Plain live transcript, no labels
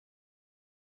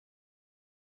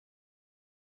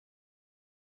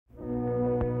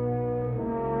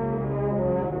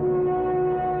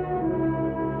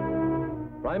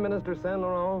Prime Minister Saint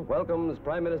Laurent welcomes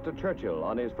Prime Minister Churchill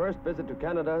on his first visit to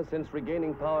Canada since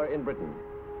regaining power in Britain.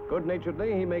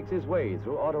 Good-naturedly, he makes his way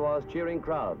through Ottawa's cheering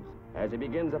crowds as he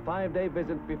begins a 5-day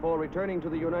visit before returning to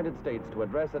the United States to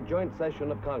address a joint session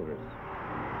of Congress.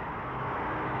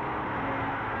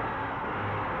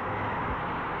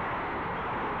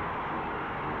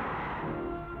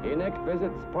 He next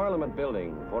visits Parliament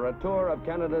Building for a tour of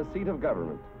Canada's seat of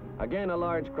government. Again, a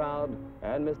large crowd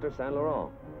and Mr. Saint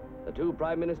Laurent. The two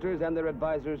prime ministers and their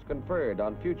advisors conferred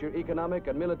on future economic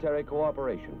and military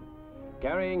cooperation.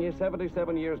 Carrying his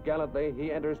 77 years gallantly,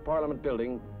 he enters Parliament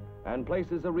Building and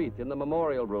places a wreath in the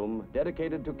memorial room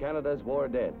dedicated to Canada's war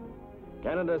dead.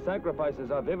 Canada's sacrifices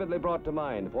are vividly brought to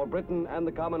mind for Britain and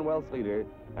the Commonwealth's leader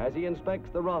as he inspects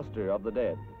the roster of the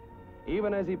dead.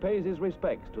 Even as he pays his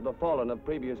respects to the fallen of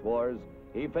previous wars,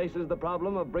 he faces the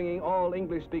problem of bringing all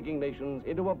English-speaking nations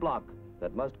into a bloc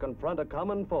that must confront a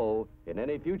common foe in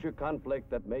any future conflict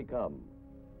that may come.